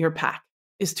find your pack,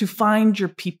 is to find your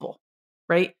people.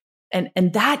 Right.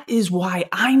 And that is why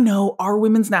I know our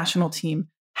women's national team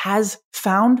has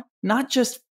found not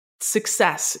just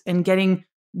success in getting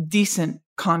decent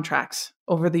contracts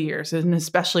over the years, and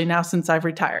especially now since I've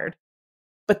retired,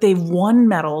 but they've won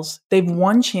medals, they've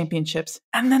won championships,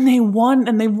 and then they won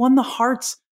the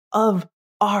hearts of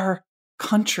our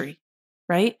country.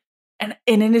 Right. And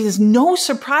it is no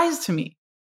surprise to me,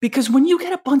 because when you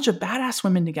get a bunch of badass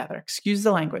women together, excuse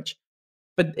the language,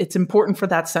 but it's important for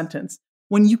that sentence.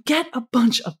 When you get a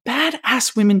bunch of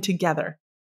badass women together,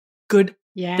 good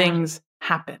things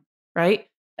happen, right?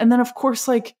 And then of course,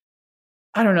 I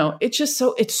don't know, it's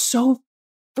so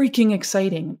freaking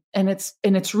exciting. And it's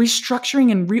restructuring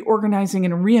and reorganizing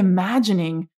and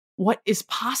reimagining what is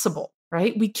possible,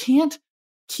 right? We can't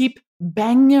keep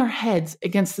banging our heads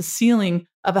against the ceiling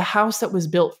of a house that was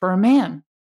built for a man.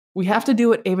 We have to do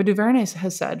what Ava DuVernay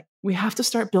has said. We have to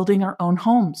start building our own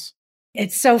homes.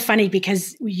 It's so funny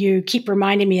because you keep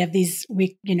reminding me of these,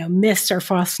 myths or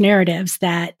false narratives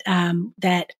that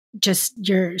just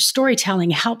your storytelling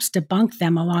helps debunk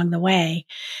them along the way.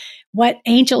 What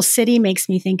Angel City makes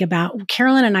me think about,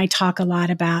 Carolyn and I talk a lot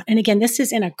about, and again, this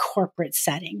is in a corporate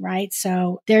setting, right?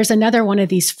 So there's another one of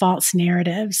these false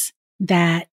narratives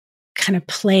that kind of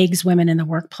plagues women in the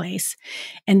workplace.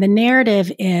 And the narrative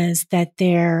is that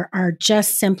there are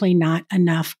just simply not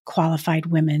enough qualified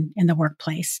women in the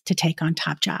workplace to take on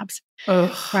top jobs.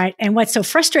 Ugh. Right. And what's so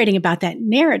frustrating about that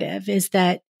narrative is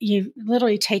that you've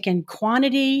literally taken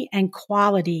quantity and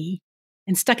quality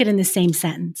and stuck it in the same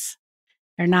sentence.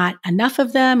 There are not enough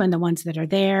of them, and the ones that are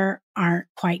there aren't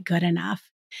quite good enough.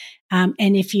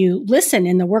 And if you listen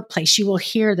in the workplace, you will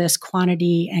hear this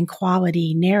quantity and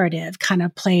quality narrative kind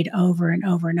of played over and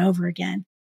over and over again.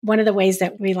 One of the ways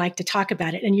that we like to talk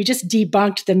about it, and you just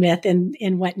debunked the myth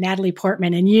in what Natalie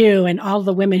Portman and you and all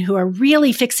the women who are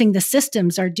really fixing the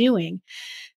systems are doing.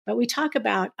 But we talk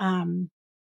about,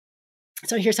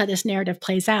 so here's how this narrative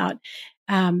plays out.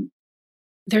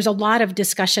 There's a lot of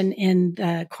discussion in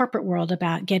the corporate world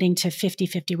about getting to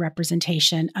 50-50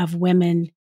 representation of women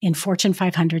in Fortune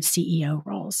 500 CEO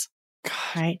roles.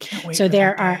 God, right. So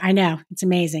there are, I know, it's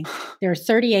amazing. There are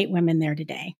 38 women there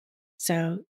today.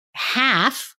 So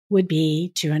half would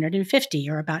be 250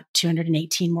 or about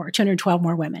 212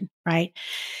 more women. Right.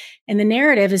 And the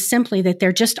narrative is simply that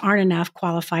there just aren't enough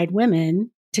qualified women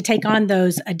to take on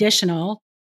those additional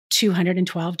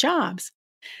 212 jobs.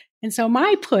 And so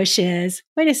my push is,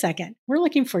 wait a second, we're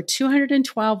looking for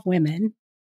 212 women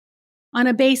on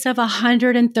a base of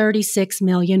 136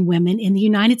 million women in the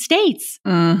United States,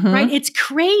 right? It's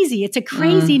crazy. It's a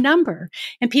crazy number.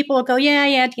 And people will go, yeah,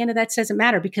 at the end of that doesn't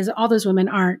matter because all those women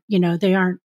aren't, they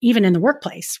aren't even in the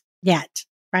workplace yet,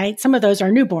 right? Some of those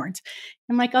are newborns.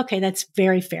 I'm like, okay, that's a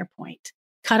very fair point.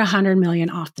 Cut 100 million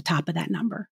off the top of that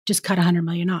number. Just cut 100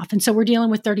 million off. And so we're dealing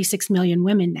with 36 million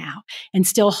women now and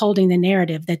still holding the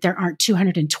narrative that there aren't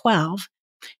 212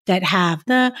 that have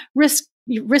the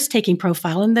risk-taking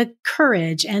profile and the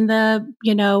courage and the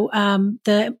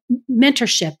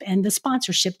mentorship and the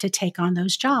sponsorship to take on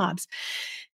those jobs.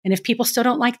 And if people still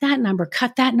don't like that number,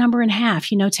 cut that number in half,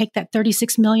 take that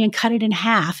 36 million, cut it in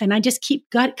half. And I just keep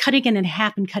cutting it in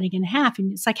half and cutting it in half.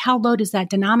 And it's like, how low does that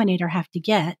denominator have to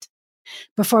get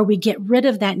before we get rid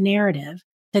of that narrative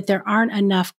that there aren't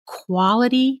enough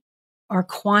quality or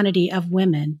quantity of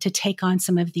women to take on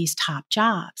some of these top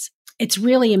jobs? It's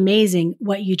really amazing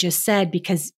what you just said,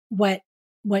 because what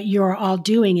you're all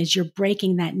doing is you're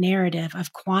breaking that narrative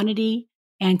of quantity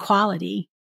and quality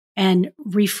and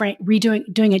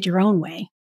doing it your own way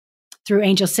through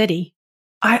Angel City.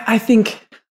 I think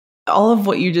all of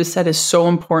what you just said is so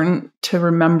important to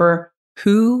remember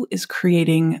who is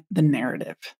creating the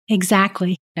narrative.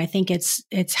 Exactly. I think it's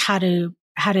how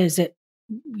does it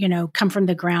come from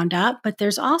the ground up, but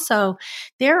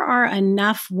there are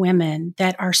enough women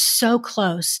that are so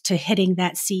close to hitting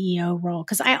that CEO role.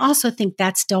 Cause I also think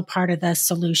that's still part of the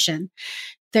solution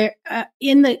there,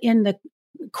 in the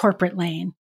corporate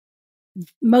lane.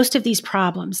 Most of these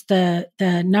problems, the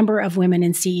number of women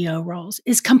in CEO roles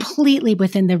is completely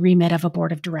within the remit of a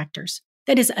board of directors.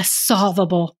 That is a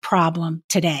solvable problem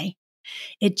today.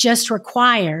 It just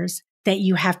requires that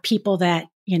you have people that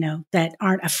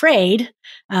aren't afraid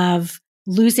of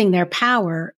losing their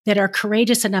power, that are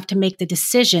courageous enough to make the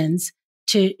decisions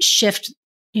to shift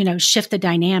the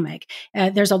dynamic.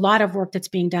 There's a lot of work that's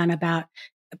being done about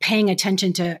paying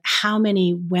attention to how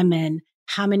many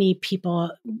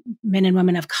people, men and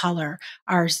women of color,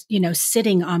 are,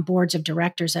 sitting on boards of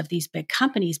directors of these big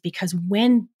companies, because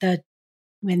when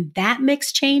that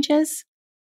mix changes,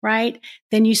 right,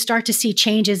 then you start to see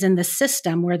changes in the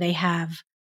system where they have,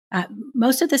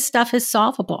 most of this stuff is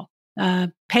solvable.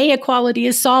 Pay equality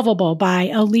is solvable by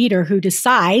a leader who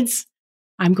decides,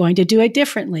 I'm going to do it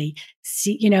differently.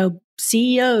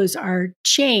 CEOs are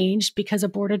changed because a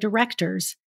board of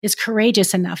directors is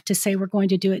courageous enough to say, we're going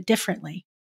to do it differently.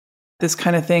 This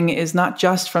kind of thing is not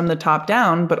just from the top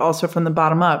down, but also from the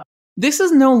bottom up. This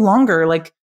is no longer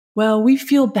like, well, we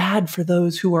feel bad for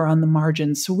those who are on the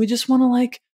margins, so we just want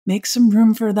to make some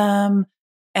room for them.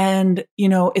 And,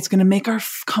 it's going to make our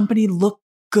company look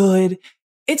good.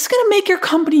 It's going to make your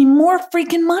company more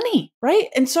freaking money, right?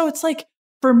 And so it's like,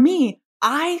 for me,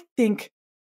 I think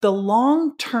the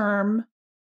long-term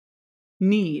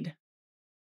need,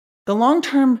 the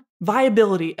long-term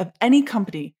viability of any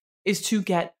company is to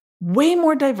get way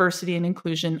more diversity and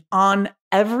inclusion on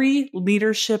every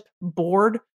leadership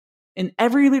board, in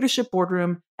every leadership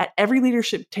boardroom, at every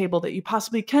leadership table that you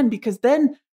possibly can, because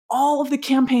then all of the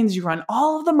campaigns you run,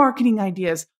 all of the marketing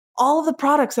ideas, all of the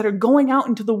products that are going out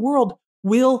into the world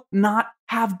will not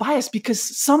have bias, because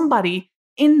somebody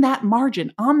in that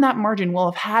margin, on that margin,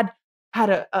 will have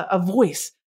had a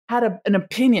voice, had an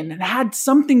opinion, and had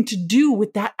something to do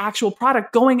with that actual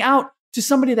product going out to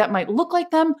somebody that might look like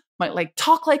them, might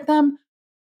talk like them.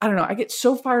 I don't know. I get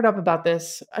so fired up about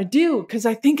this. I do, because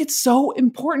I think it's so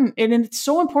important. And it's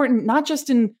so important, not just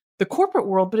in the corporate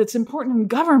world, but it's important in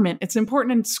government. It's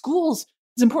important in schools.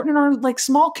 It's important in our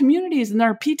small communities and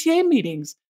our PTA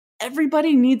meetings.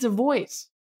 Everybody needs a voice.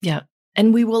 Yeah.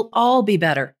 And we will all be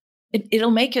better.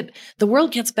 It'll make it, the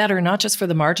world gets better, not just for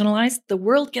the marginalized. The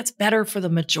world gets better for the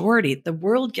majority. The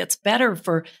world gets better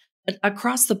for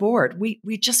across the board.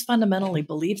 We just fundamentally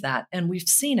believe that. And we've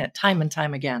seen it time and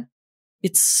time again.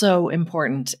 It's so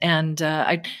important. And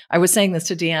I was saying this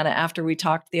to Deanna after we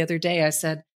talked the other day. I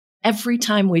said, every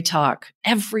time we talk,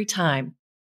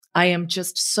 I am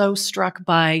just so struck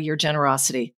by your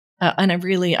generosity. And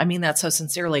I mean that so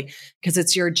sincerely, because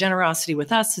it's your generosity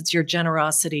with us. It's your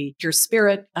generosity, your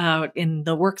spirit in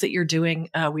the work that you're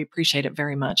doing. We appreciate it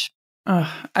very much.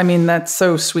 That's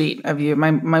so sweet of you.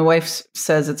 My wife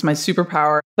says it's my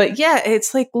superpower. But yeah,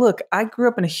 it's like, look, I grew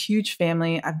up in a huge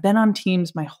family. I've been on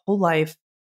teams my whole life.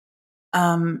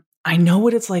 I know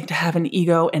what it's like to have an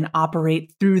ego and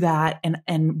operate through that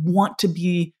and want to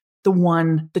be the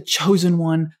one, the chosen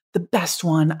one, the best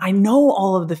one. I know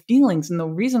all of the feelings. And the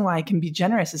reason why I can be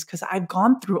generous is because I've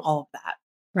gone through all of that.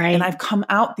 Right. And I've come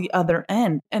out the other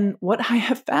end. And what I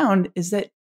have found is that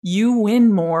You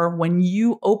win more when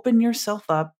you open yourself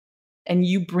up and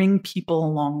you bring people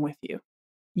along with you.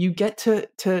 You get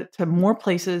to more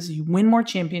places, you win more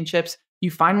championships,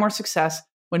 you find more success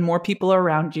when more people are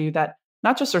around you that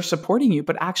not just are supporting you,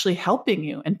 but actually helping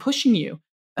you and pushing you.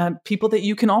 People that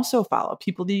you can also follow,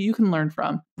 people that you can learn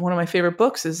from. One of my favorite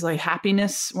books is like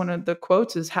happiness. One of the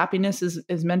quotes is happiness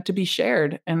is meant to be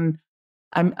shared. And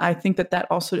I think that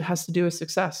also has to do with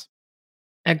success.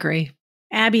 Agree.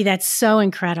 Abby, that's so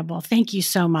incredible. Thank you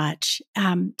so much.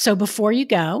 So before you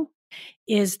go,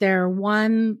 is there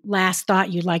one last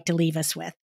thought you'd like to leave us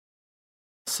with?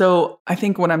 So I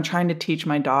think what I'm trying to teach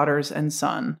my daughters and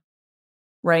son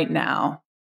right now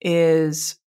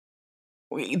is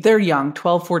they're young,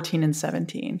 12, 14, and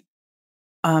 17.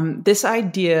 This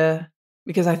idea,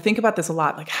 because I think about this a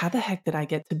lot, like how the heck did I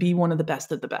get to be one of the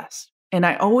best of the best? And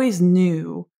I always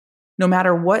knew, no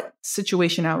matter what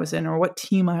situation I was in or what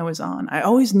team I was on, I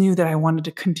always knew that I wanted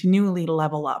to continually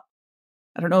level up.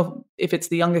 I don't know if it's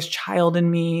the youngest child in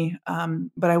me,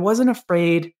 but I wasn't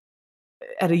afraid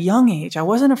at a young age. I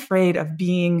wasn't afraid of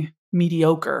being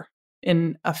mediocre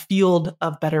in a field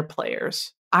of better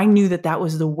players. I knew that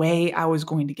was the way I was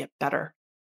going to get better.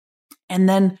 And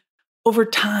then over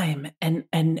time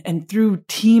and through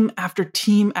team after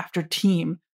team after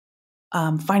team,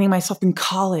 finding myself in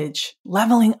college,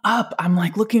 leveling up, I'm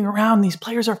like looking around, these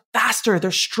players are faster,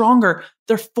 they're stronger,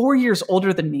 they're 4 years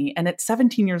older than me. And at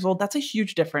 17 years old, that's a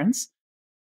huge difference.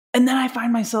 And then I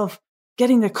find myself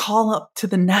getting a call up to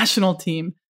the national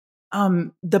team,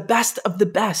 the best of the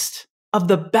best of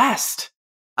the best.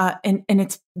 And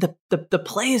it's the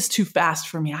play is too fast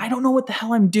for me. I don't know what the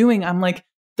hell I'm doing. I'm like,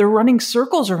 they're running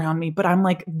circles around me, but I'm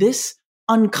like, this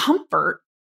uncomfort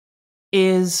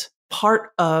is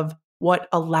part of what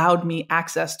allowed me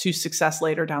access to success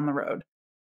later down the road.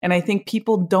 And I think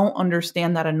people don't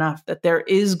understand that enough, that there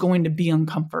is going to be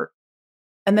uncomfort.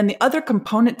 And then the other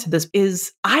component to this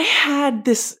is I had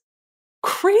this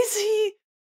crazy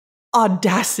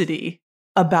audacity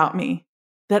about me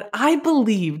that I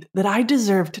believed that I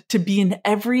deserved to be in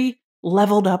every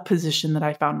leveled up position that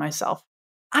I found myself.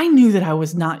 I knew that I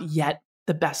was not yet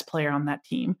the best player on that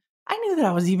team. I knew that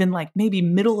I was even like maybe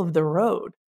middle of the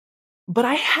road. But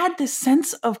I had this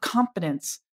sense of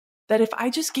confidence that if I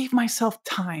just gave myself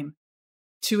time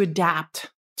to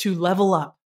adapt, to level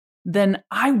up, then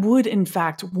I would, in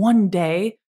fact, one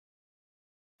day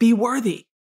be worthy,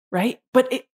 right?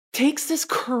 But it takes this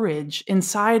courage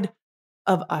inside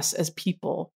of us as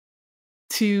people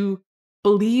to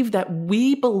believe that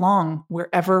we belong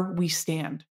wherever we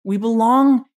stand. We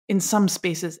belong in some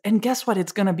spaces. And guess what?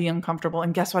 It's going to be uncomfortable.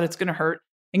 And guess what? It's going to hurt.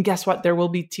 And guess what? There will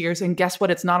be tears. And guess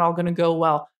what? It's not all going to go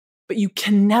well. But you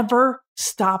can never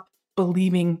stop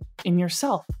believing in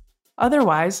yourself.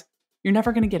 Otherwise, you're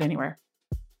never going to get anywhere.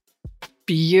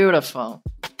 Beautiful.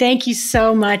 Thank you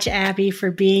so much, Abby,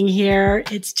 for being here.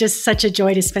 It's just such a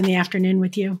joy to spend the afternoon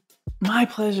with you. My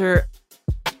pleasure.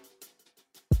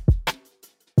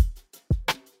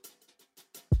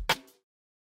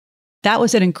 That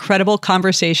was an incredible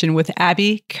conversation with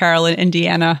Abby, Carolyn, and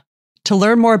Deanna. To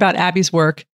learn more about Abby's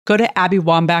work, go to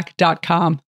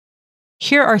abbywambach.com.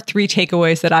 Here are 3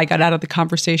 takeaways that I got out of the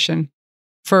conversation.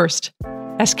 First,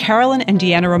 as Carolyn and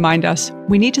Deanna remind us,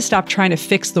 we need to stop trying to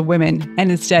fix the women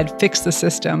and instead fix the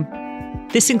system.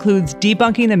 This includes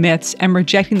debunking the myths and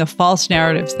rejecting the false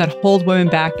narratives that hold women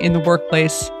back in the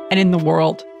workplace and in the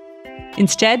world.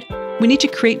 Instead, we need to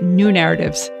create new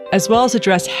narratives, as well as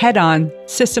address head-on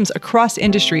systems across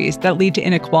industries that lead to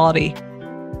inequality.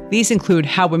 These include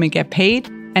how women get paid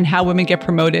and how women get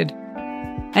promoted.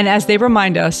 And as they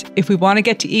remind us, if we want to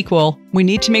get to equal, we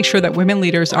need to make sure that women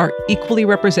leaders are equally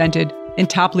represented in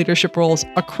top leadership roles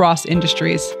across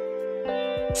industries.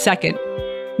 Second,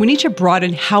 we need to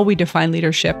broaden how we define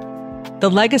leadership. The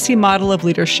legacy model of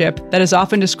leadership that is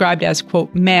often described as,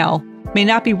 quote, male, may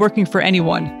not be working for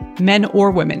anyone, men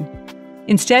or women.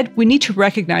 Instead, we need to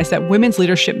recognize that women's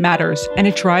leadership matters and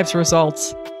it drives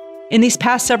results. In these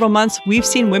past several months, we've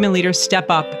seen women leaders step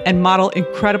up and model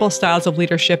incredible styles of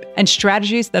leadership and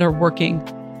strategies that are working.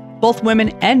 Both women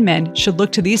and men should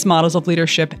look to these models of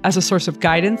leadership as a source of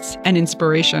guidance and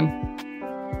inspiration.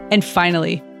 And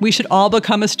finally, we should all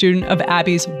become a student of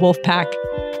Abby's Wolf Pack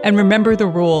and remember the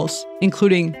rules,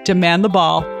 including demand the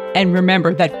ball and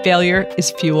remember that failure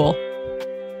is fuel.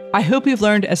 I hope you've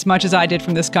learned as much as I did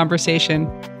from this conversation.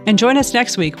 And join us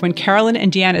next week when Carolyn and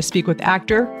Deanna speak with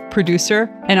actor, producer,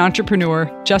 and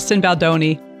entrepreneur Justin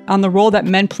Baldoni on the role that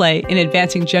men play in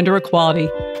advancing gender equality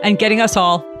and getting us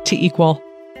all to equal.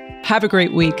 Have a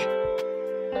great week.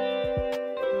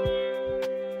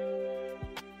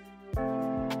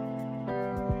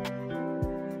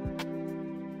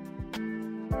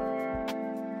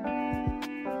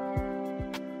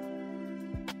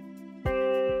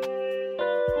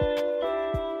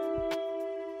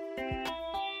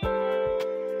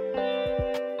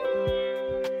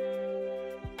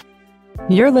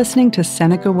 You're listening to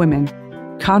Seneca Women,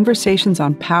 Conversations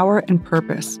on Power and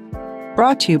Purpose,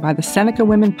 brought to you by the Seneca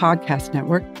Women Podcast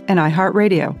Network and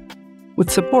iHeartRadio, with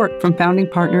support from founding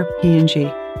partner P&G.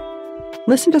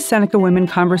 Listen to Seneca Women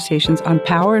Conversations on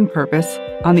Power and Purpose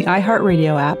on the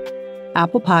iHeartRadio app,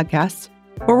 Apple Podcasts,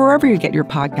 or wherever you get your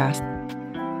podcasts.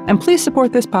 And please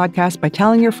support this podcast by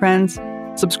telling your friends,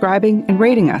 subscribing, and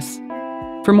rating us.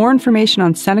 For more information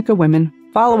on Seneca Women,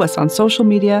 follow us on social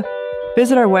media,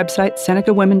 visit our website,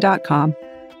 senecawomen.com,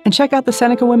 and check out the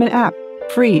Seneca Women app,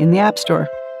 free in the App Store.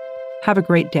 Have a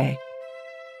great day.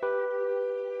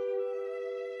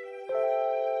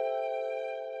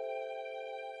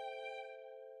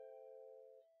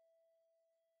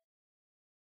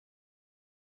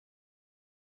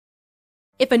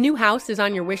 If a new house is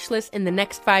on your wish list in the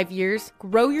next 5 years,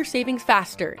 grow your savings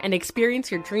faster and experience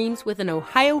your dreams with an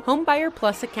Ohio Homebuyer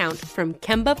Plus account from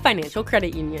Kemba Financial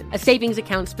Credit Union. A savings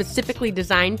account specifically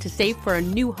designed to save for a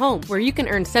new home, where you can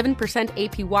earn 7%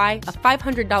 APY,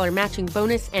 a $500 matching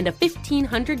bonus, and a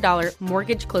 $1,500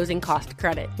 mortgage closing cost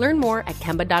credit. Learn more at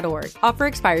Kemba.org. Offer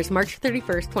expires March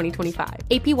 31st, 2025.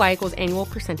 APY equals annual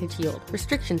percentage yield.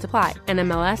 Restrictions apply.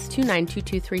 NMLS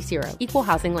 292230. Equal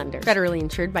housing lender. Federally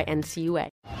insured by NCUA.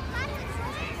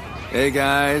 Hey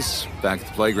guys, back at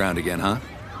the playground again, huh?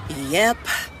 Yep.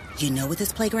 You know what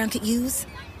this playground could use?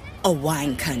 A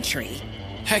wine country.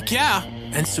 Heck yeah,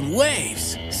 and some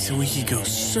waves so we could go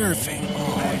surfing.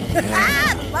 Oh, yeah.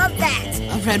 Ah, love that.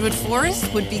 A redwood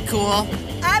forest would be cool.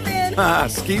 I'm in. Ah,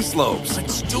 ski slopes.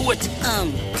 Let's do it.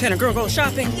 Can a girl go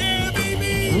shopping? Yeah,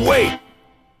 baby. Wait!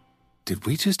 Did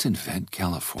we just invent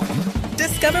California?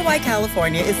 Discover why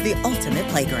California is the ultimate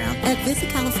playground at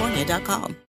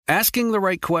visitcalifornia.com. Asking the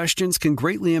right questions can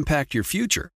greatly impact your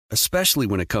future, especially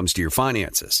when it comes to your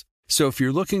finances. So if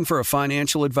you're looking for a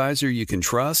financial advisor you can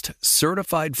trust,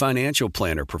 certified financial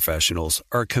planner professionals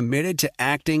are committed to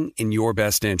acting in your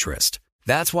best interest.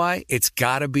 That's why it's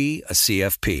got to be a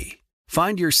CFP.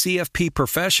 Find your CFP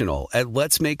professional at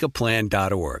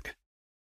letsmakeaplan.org.